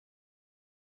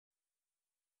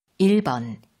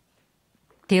1번.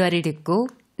 대화를 듣고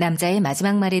남자의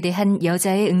마지막 말에 대한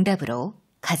여자의 응답으로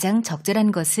가장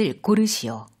적절한 것을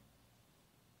고르시오.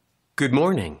 Good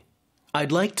morning.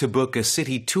 I'd like to book a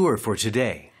city tour for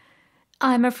today.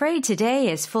 I'm afraid today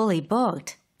is fully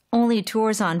booked. Only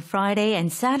tours on Friday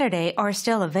and Saturday are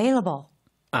still available.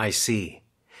 I see.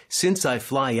 Since I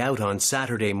fly out on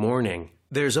Saturday morning,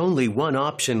 there's only one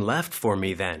option left for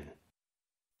me then.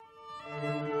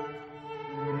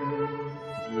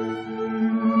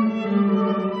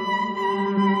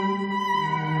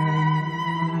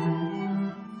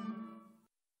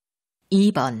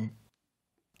 (2번)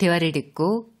 대화를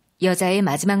듣고 여자의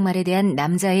마지막 말에 대한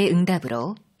남자의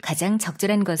응답으로 가장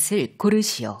적절한 것을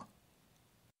고르시오.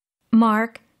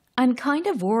 Mark, I'm kind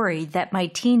of worried that my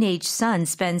teenage son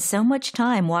spends so much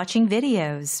time watching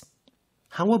videos.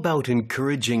 How about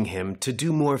encouraging him to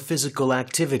do more physical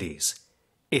activities?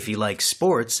 If he likes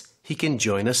sports, he can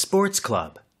join a sports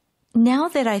club. Now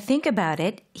that I think about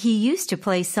it, he used to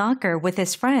play soccer with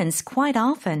his friends quite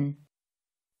often.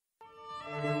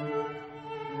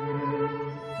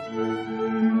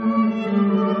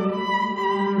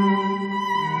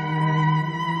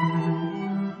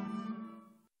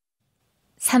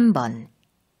 (3번)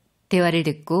 대화를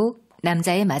듣고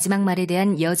남자의 마지막 말에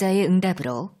대한 여자의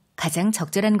응답으로 가장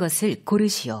적절한 것을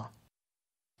고르시오.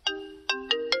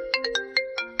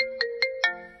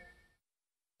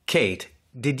 Kate,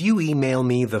 did you email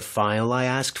me the file I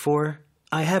asked for?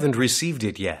 I haven't received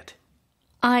it yet.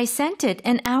 I sent it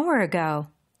an hour ago.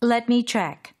 Let me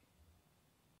check.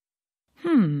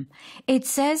 It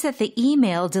says that the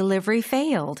email delivery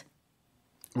failed.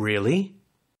 Really?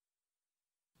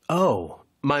 Oh,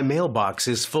 my mailbox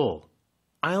is full.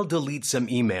 I'll delete some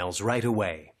emails right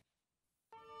away.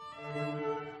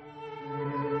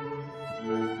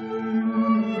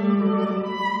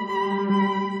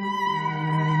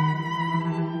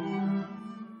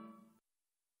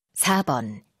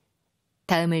 (4번)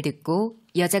 다음을 듣고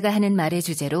여자가 하는 말의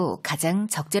주제로 가장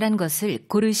적절한 것을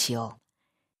고르시오.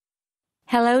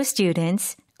 Hello,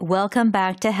 students. Welcome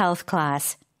back to health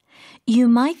class. You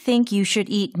might think you should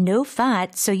eat no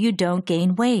fat so you don't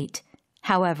gain weight.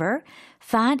 However,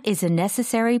 fat is a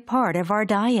necessary part of our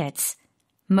diets.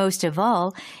 Most of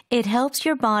all, it helps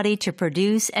your body to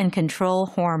produce and control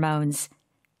hormones.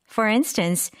 For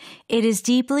instance, it is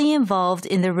deeply involved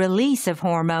in the release of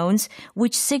hormones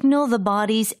which signal the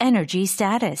body's energy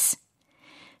status.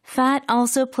 Fat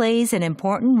also plays an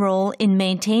important role in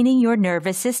maintaining your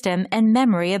nervous system and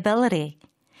memory ability.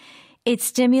 It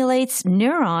stimulates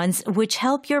neurons which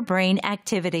help your brain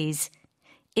activities.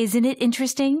 Isn't it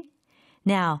interesting?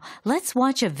 Now, let's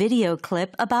watch a video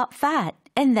clip about fat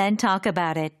and then talk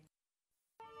about it.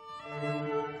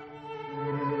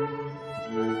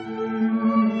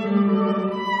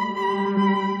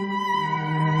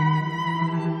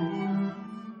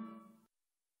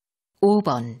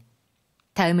 (5번)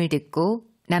 다음을 듣고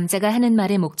남자가 하는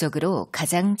말의 목적으로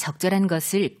가장 적절한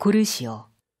것을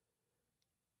고르시오.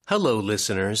 Hello,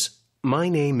 listeners. My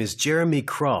name is Jeremy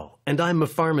Krull, and I'm a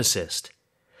pharmacist.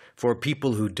 For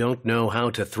people who don't know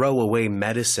how to throw away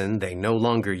medicine they no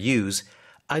longer use,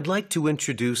 I'd like to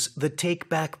introduce the Take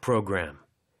Back program.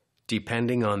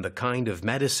 Depending on the kind of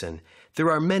medicine,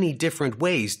 there are many different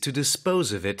ways to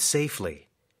dispose of it safely.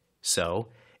 So,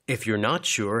 if you're not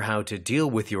sure how to deal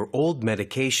with your old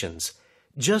medications,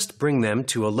 just bring them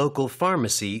to a local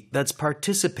pharmacy that's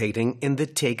participating in the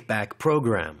Take Back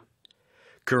program.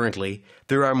 Currently,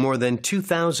 there are more than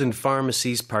 2,000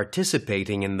 pharmacies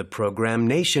participating in the program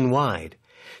nationwide,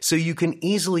 so you can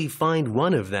easily find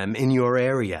one of them in your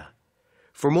area.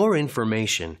 For more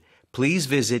information, please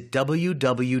visit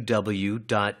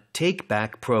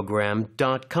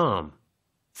www.takebackprogram.com.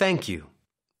 Thank you.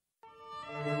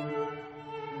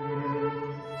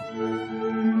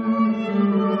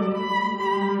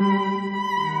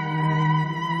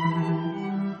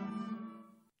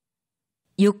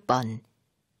 (6번)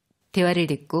 대화를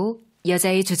듣고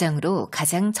여자의 주장으로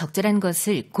가장 적절한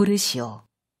것을 고르시오.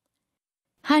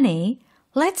 Honey,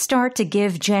 let's start to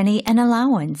give Jenny an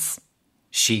allowance.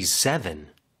 She's 7.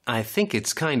 I think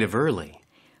it's kind of early.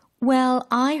 Well,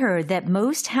 I heard that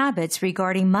most habits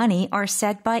regarding money are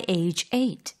set by age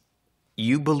 8.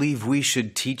 You believe we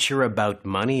should teach her about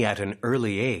money at an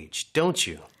early age, don't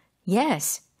you?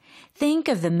 Yes. Think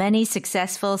of the many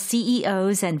successful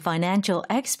CEOs and financial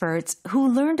experts who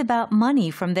learned about money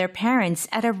from their parents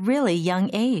at a really young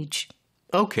age.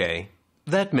 Okay,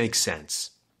 that makes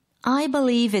sense. I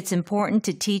believe it's important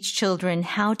to teach children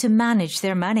how to manage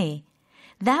their money.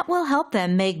 That will help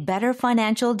them make better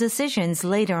financial decisions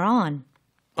later on.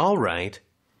 All right.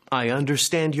 I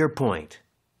understand your point.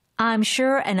 I'm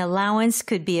sure an allowance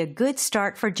could be a good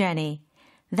start for Jenny.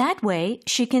 That way,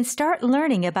 she can start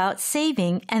learning about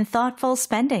saving and thoughtful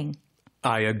spending.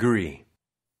 I agree.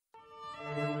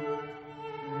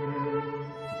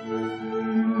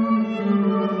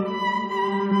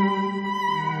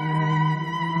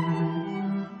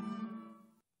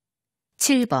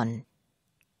 (7번)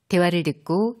 대화를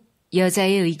듣고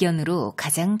여자의 의견으로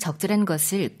가장 적절한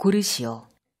것을 고르시오.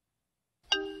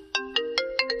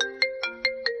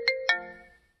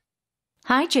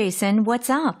 Hi, Jason. What's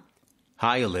up?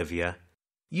 Hi, Olivia.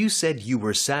 You said you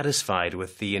were satisfied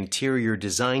with the interior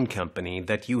design company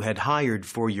that you had hired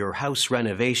for your house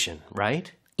renovation,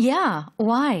 right? Yeah,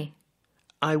 why?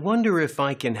 I wonder if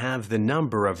I can have the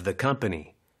number of the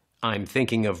company. I'm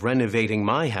thinking of renovating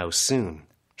my house soon.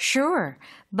 Sure,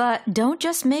 but don't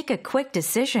just make a quick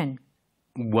decision.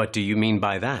 What do you mean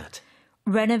by that?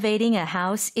 Renovating a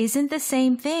house isn't the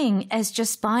same thing as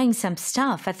just buying some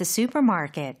stuff at the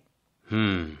supermarket.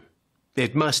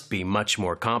 It must be much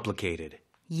more complicated.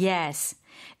 Yes.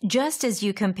 Just as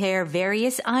you compare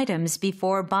various items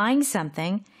before buying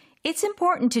something, it's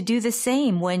important to do the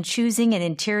same when choosing an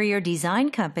interior design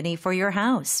company for your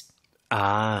house.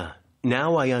 Ah,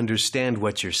 now I understand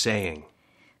what you're saying.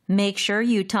 Make sure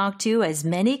you talk to as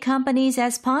many companies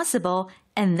as possible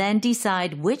and then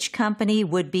decide which company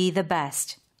would be the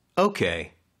best.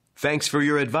 Okay. Thanks for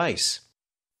your advice.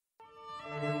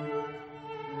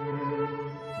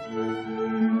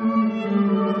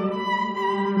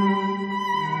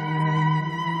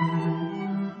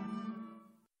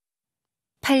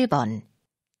 (8번)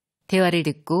 대화를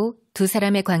듣고 두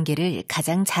사람의 관계를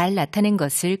가장 잘 나타낸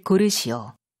것을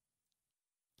고르시오.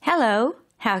 Hello,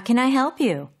 how can I help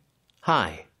you?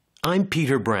 Hi, I'm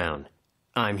Peter Brown.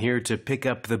 I'm here to pick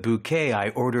up the bouquet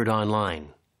I ordered online.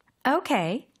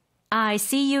 Okay. I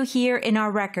see you here in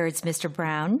our records, Mr.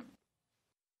 Brown.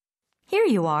 Here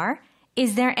you are.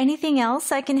 Is there anything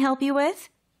else I can help you with?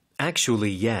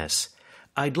 Actually, yes.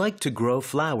 I'd like to grow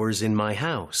flowers in my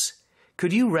house.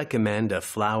 Could you recommend a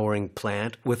flowering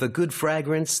plant with a good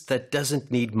fragrance that doesn't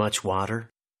need much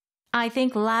water? I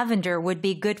think lavender would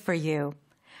be good for you.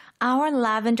 Our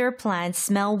lavender plants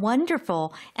smell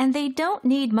wonderful and they don't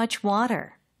need much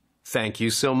water. Thank you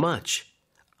so much.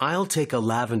 I'll take a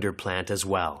lavender plant as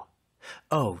well.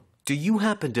 Oh, do you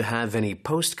happen to have any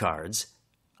postcards?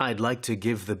 I'd like to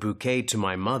give the bouquet to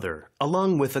my mother,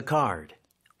 along with a card.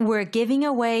 We're giving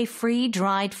away free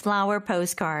dried flower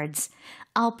postcards.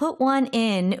 I'll put one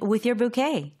in with your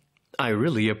bouquet. I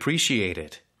really appreciate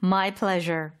it. My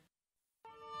pleasure.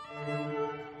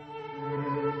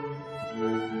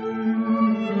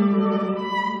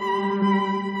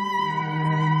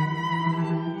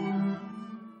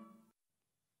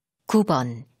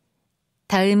 (9번)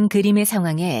 다음 그림의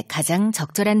상황에 가장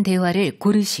적절한 대화를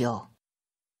고르시오.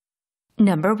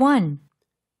 Number 1.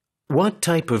 What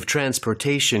type of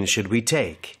transportation should we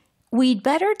take? We'd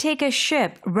better take a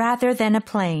ship rather than a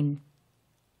plane.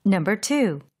 Number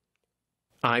 2.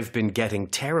 I've been getting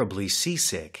terribly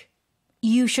seasick.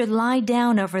 You should lie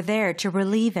down over there to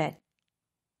relieve it.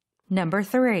 Number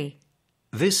 3.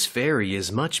 This ferry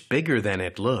is much bigger than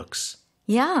it looks.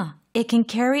 Yeah, it can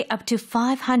carry up to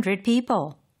 500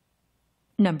 people.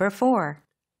 Number 4.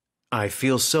 I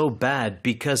feel so bad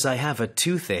because I have a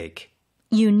toothache.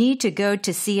 You need to go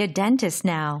to see a dentist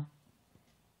now.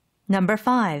 Number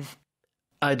 5.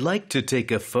 I'd like to take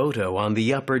a photo on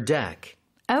the upper deck.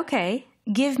 Okay,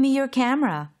 give me your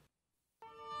camera.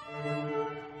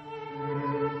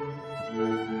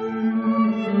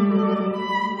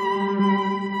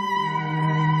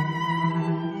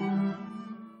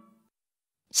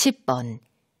 (10번)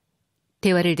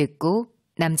 대화를 듣고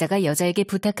남자가 여자에게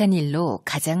부탁한 일로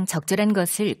가장 적절한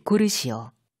것을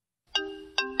고르시오.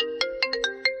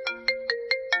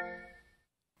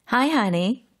 Hi,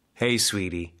 honey. Hey,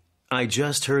 sweetie. I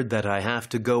just heard that I have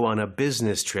to go on a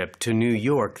business trip to New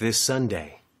York this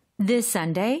Sunday. This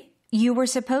Sunday? You were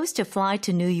supposed to fly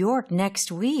to New York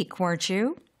next week, weren't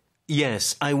you?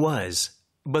 Yes, I was.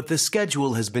 But the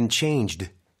schedule has been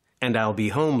changed. And I'll be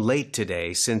home late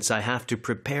today since I have to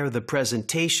prepare the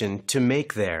presentation to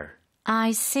make there.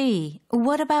 I see.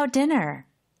 What about dinner?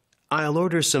 I'll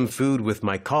order some food with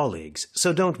my colleagues,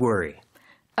 so don't worry.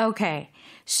 Okay,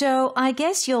 so I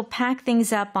guess you'll pack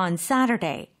things up on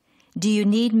Saturday. Do you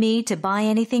need me to buy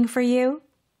anything for you?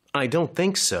 I don't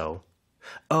think so.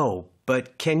 Oh,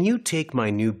 but can you take my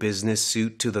new business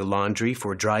suit to the laundry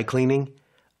for dry cleaning?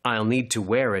 I'll need to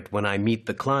wear it when I meet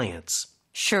the clients.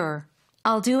 Sure.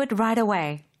 I'll do it right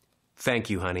away. Thank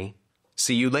you, honey.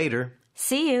 See you later.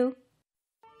 See you.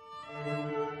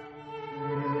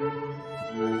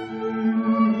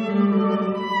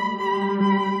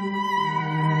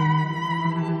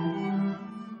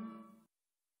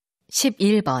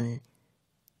 11번.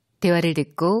 대화를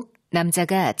듣고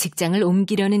남자가 직장을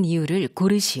옮기려는 이유를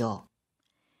고르시오.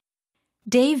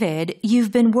 David,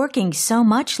 you've been working so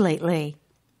much lately.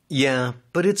 Yeah,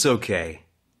 but it's okay.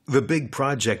 The big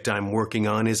project I'm working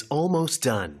on is almost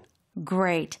done.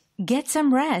 Great. Get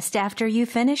some rest after you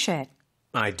finish it.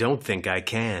 I don't think I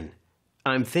can.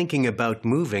 I'm thinking about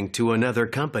moving to another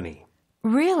company.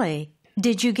 Really?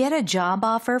 Did you get a job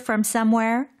offer from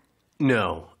somewhere?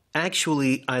 No,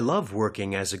 actually, I love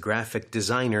working as a graphic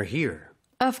designer here.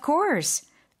 Of course.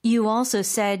 You also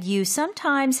said you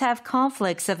sometimes have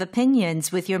conflicts of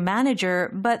opinions with your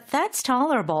manager, but that's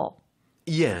tolerable.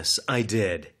 Yes, I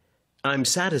did. I'm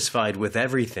satisfied with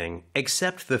everything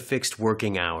except the fixed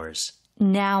working hours.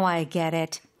 Now I get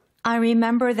it. I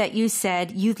remember that you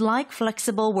said you'd like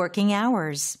flexible working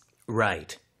hours.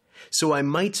 Right. So I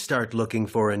might start looking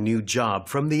for a new job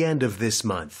from the end of this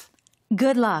month.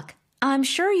 Good luck. I'm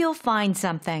sure you'll find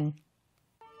something.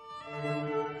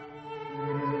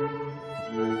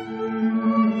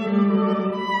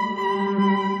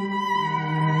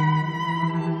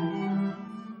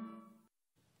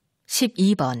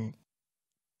 (12번)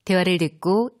 대화를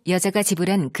듣고 여자가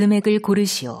지불한 금액을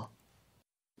고르시오.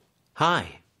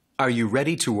 Hi, are you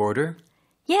ready to order?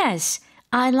 Yes,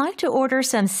 I'd like to order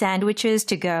some sandwiches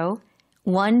to go.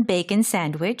 1 bacon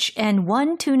sandwich and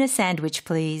 1 tuna sandwich,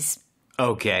 please.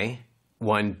 Okay.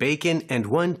 1 bacon and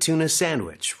 1 tuna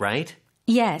sandwich, right?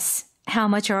 Yes. How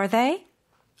much are they?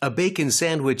 A bacon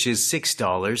sandwich is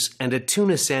 $6 and a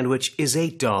tuna sandwich is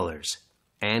 $8.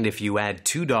 And if you add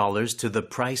 $2 to the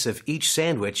price of each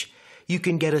sandwich, you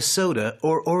can get a soda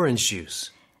or orange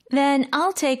juice. Then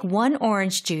I'll take 1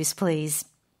 orange juice, please.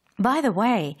 By the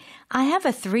way, I have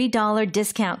a $3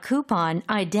 discount coupon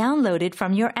I downloaded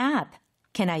from your app.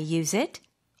 Can I use it?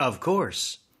 Of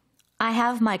course. I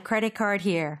have my credit card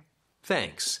here.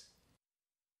 Thanks.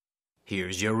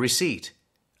 Here's your receipt.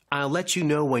 I'll let you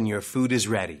know when your food is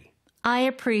ready. I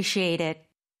appreciate it.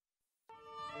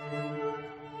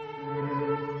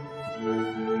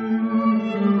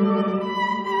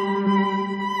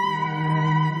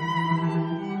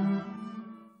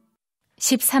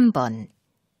 (13번)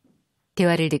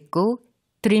 대화를 듣고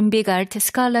Dream Big Art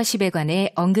스칼러십에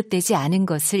관해 언급되지 않은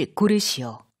것을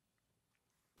고르시오.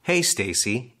 Hey,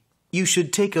 Stacy. You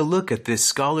should take a look at this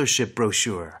scholarship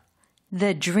brochure.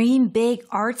 The Dream Big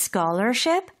Art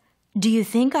Scholarship? Do you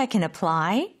think I can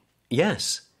apply?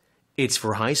 Yes. It's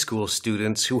for high school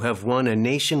students who have won a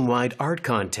nationwide art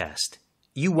contest.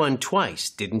 You won twice,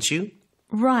 didn't you?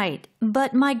 Right,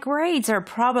 but my grades are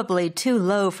probably too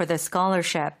low for the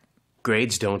scholarship.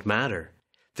 Grades don't matter.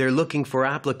 They're looking for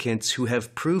applicants who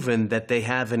have proven that they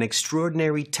have an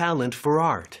extraordinary talent for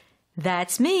art.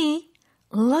 That's me.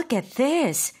 Look at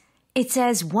this. It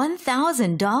says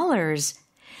 $1,000.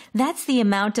 That's the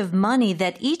amount of money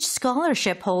that each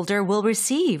scholarship holder will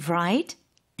receive, right?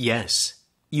 Yes.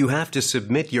 You have to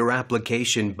submit your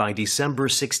application by December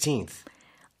 16th.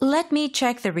 Let me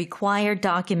check the required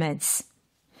documents.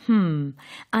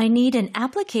 I need an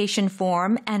application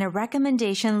form and a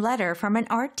recommendation letter from an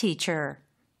art teacher.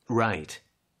 Right.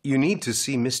 You need to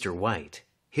see Mr. White.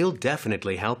 He'll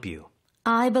definitely help you.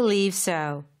 I believe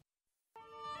so.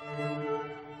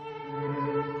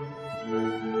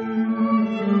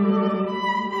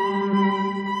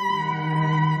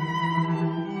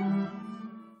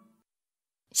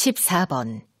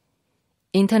 (14번)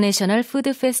 인터내셔널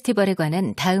푸드 페스티벌에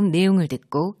관한 다음 내용을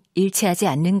듣고 일치하지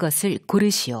않는 것을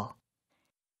고르시오.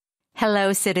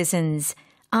 Hello, citizens.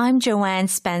 I'm Joanne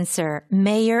Spencer,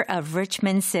 Mayor of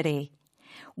Richmond City.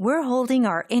 We're holding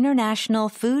our International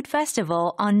Food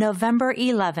Festival on November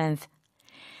 11th.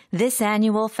 This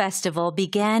annual festival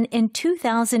began in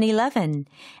 2011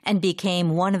 and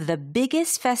became one of the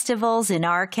biggest festivals in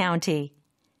our county.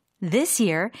 This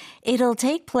year, it'll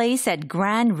take place at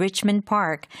Grand Richmond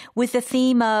Park with the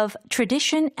theme of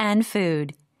Tradition and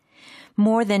Food.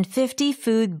 More than 50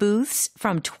 food booths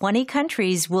from 20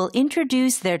 countries will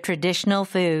introduce their traditional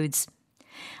foods.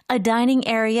 A dining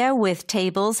area with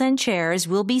tables and chairs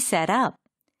will be set up.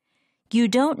 You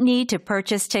don't need to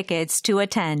purchase tickets to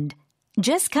attend.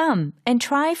 Just come and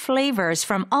try flavors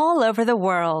from all over the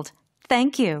world.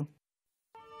 Thank you.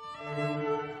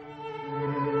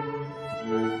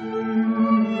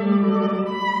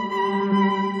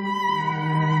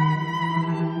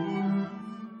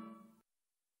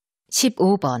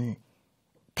 (15번)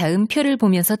 다음 표를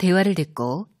보면서 대화를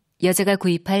듣고 여자가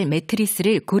구입할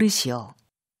매트리스를 고르시오.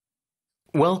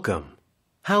 Welcome.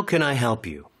 How can I help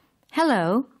you?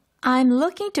 Hello. I'm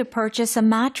looking to purchase a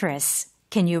mattress.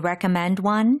 Can you recommend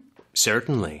one?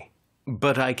 Certainly.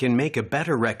 But I can make a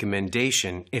better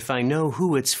recommendation if I know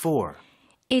who it's for.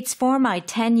 It's for my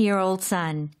 10-year-old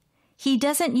son. He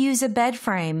doesn't use a bed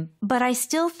frame, but I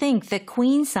still think the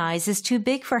queen size is too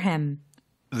big for him.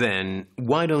 Then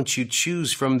why don't you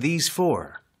choose from these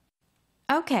 4?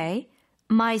 Okay.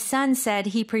 My son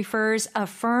said he prefers a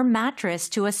firm mattress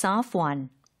to a soft one.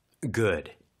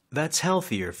 Good. That's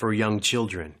healthier for young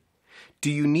children.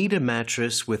 Do you need a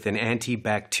mattress with an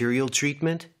antibacterial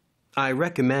treatment? I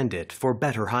recommend it for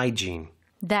better hygiene.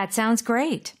 That sounds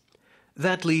great.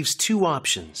 That leaves 2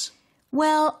 options.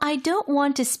 Well, I don't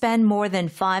want to spend more than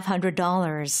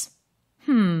 $500.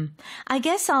 I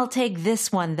guess I'll take this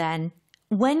one then.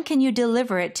 When can you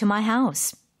deliver it to my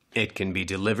house? It can be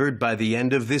delivered by the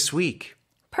end of this week.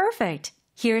 Perfect.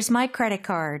 Here's my credit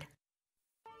card.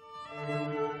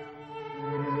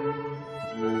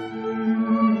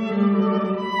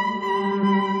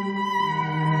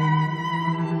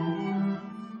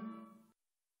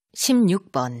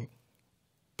 (16번)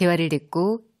 대화를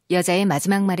듣고 여자의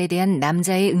마지막 말에 대한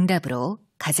남자의 응답으로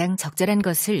가장 적절한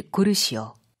것을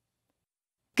고르시오.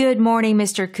 Good morning,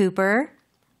 Mr. Cooper.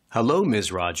 Hello,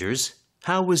 Ms. Rogers.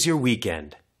 How was your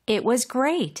weekend? It was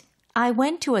great. I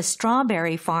went to a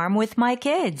strawberry farm with my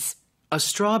kids. A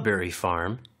strawberry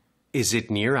farm? Is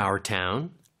it near our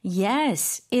town?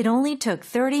 Yes, it only took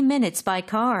 30 minutes by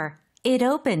car. It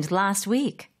opened last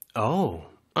week. Oh,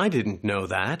 I didn't know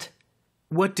that.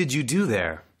 What did you do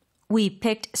there? We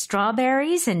picked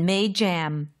strawberries and made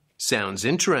jam. Sounds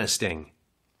interesting.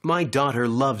 My daughter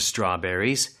loves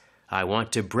strawberries. I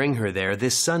want to bring her there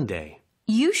this Sunday.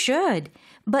 You should,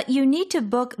 but you need to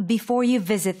book before you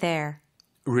visit there.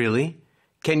 Really?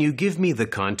 Can you give me the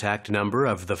contact number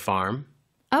of the farm?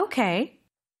 Okay.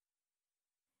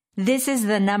 This is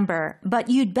the number, but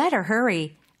you'd better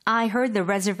hurry. I heard the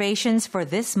reservations for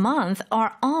this month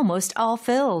are almost all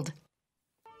filled.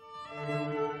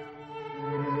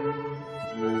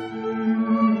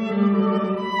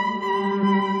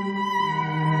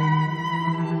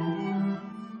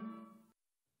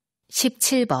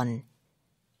 (17번)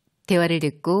 대화를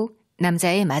듣고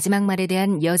남자의 마지막 말에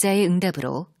대한 여자의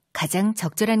응답으로 가장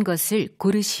적절한 것을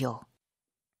고르시오.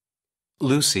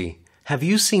 Lucy, have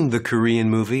you seen the Korean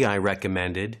movie I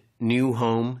recommended, New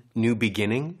Home, New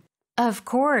Beginning? Of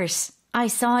course. I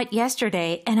saw it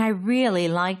yesterday and I really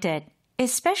liked it,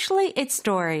 especially its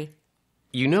story.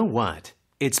 You know what?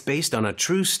 It's based on a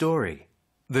true story.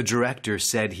 The director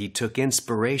said he took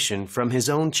inspiration from his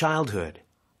own childhood.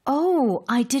 Oh,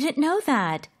 I didn't know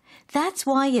that. That's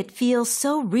why it feels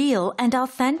so real and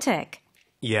authentic.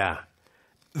 Yeah.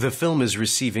 The film is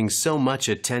receiving so much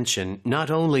attention not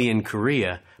only in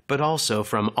Korea, but also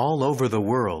from all over the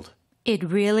world. It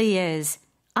really is.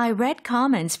 I read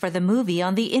comments for the movie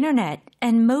on the internet,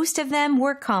 and most of them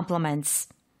were compliments.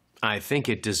 I think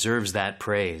it deserves that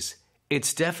praise.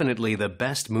 It's definitely the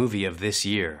best movie of this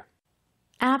year.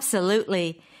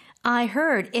 Absolutely. I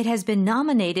heard it has been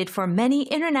nominated for many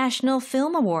international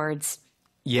film awards.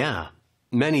 Yeah.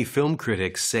 Many film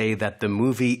critics say that the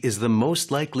movie is the most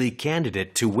likely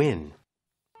candidate to win.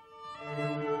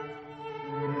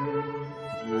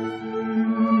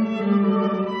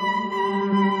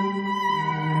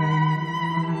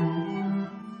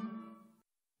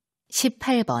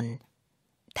 (18번)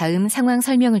 다음 상황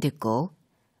설명을 듣고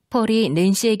폴이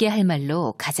낸시에게 할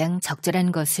말로 가장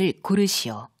적절한 것을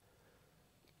고르시오.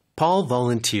 Paul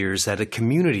volunteers at a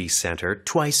community center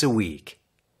twice a week.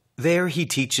 There he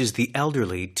teaches the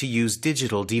elderly to use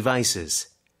digital devices.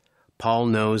 Paul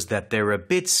knows that they're a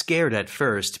bit scared at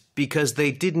first because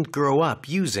they didn't grow up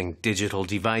using digital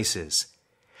devices.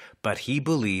 But he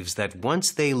believes that once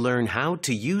they learn how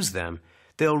to use them,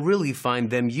 they'll really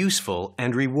find them useful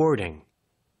and rewarding.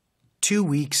 2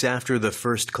 weeks after the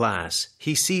first class,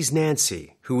 he sees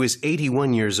Nancy, who is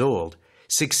 81 years old,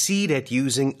 succeed at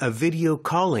using a video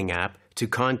calling app to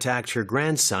contact her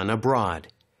grandson abroad.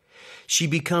 She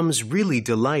becomes really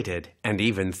delighted and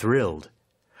even thrilled.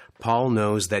 Paul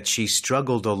knows that she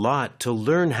struggled a lot to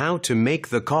learn how to make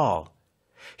the call.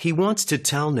 He wants to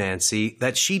tell Nancy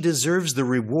that she deserves the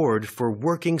reward for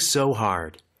working so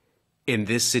hard. In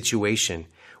this situation,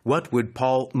 what would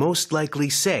Paul most likely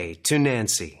say to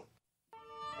Nancy?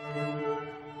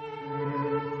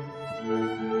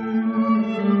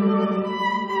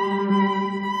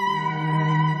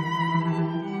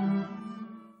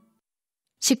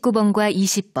 (19번과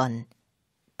 20번)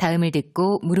 다음을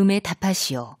듣고 물음에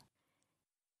답하시오.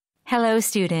 Hello,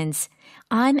 students.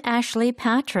 I'm Ashley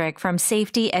Patrick from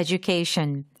Safety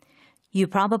Education. You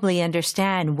probably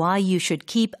understand why you should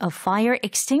keep a fire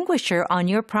extinguisher on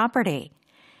your property.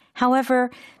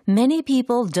 However, many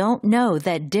people don't know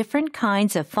that different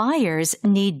kinds of fires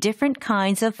need different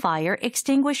kinds of fire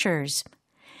extinguishers.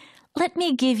 Let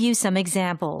me give you some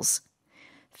examples.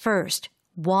 First,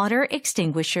 water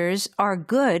extinguishers are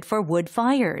good for wood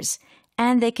fires,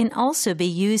 and they can also be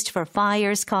used for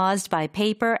fires caused by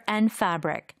paper and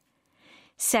fabric.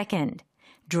 Second,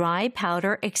 dry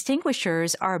powder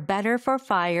extinguishers are better for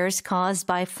fires caused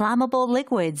by flammable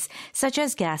liquids such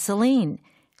as gasoline,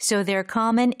 so they're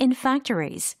common in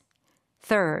factories.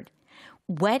 Third,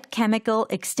 wet chemical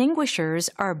extinguishers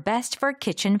are best for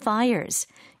kitchen fires,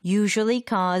 usually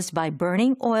caused by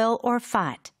burning oil or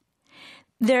fat.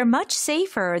 They're much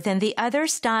safer than the other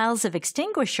styles of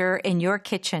extinguisher in your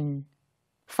kitchen.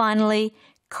 Finally,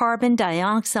 carbon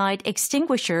dioxide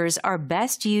extinguishers are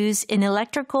best used in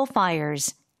electrical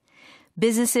fires.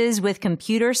 Businesses with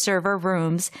computer server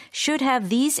rooms should have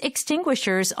these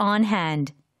extinguishers on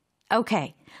hand.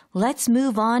 Okay, let's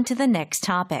move on to the next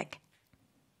topic.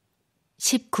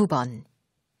 19번.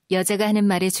 여자가 하는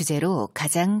말의 주제로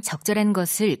가장 적절한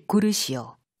것을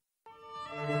고르시오.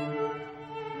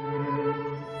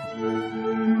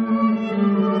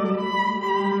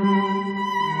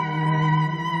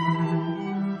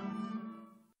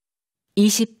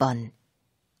 (20번)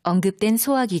 언급된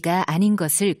소화기가 아닌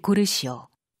것을 고르시오.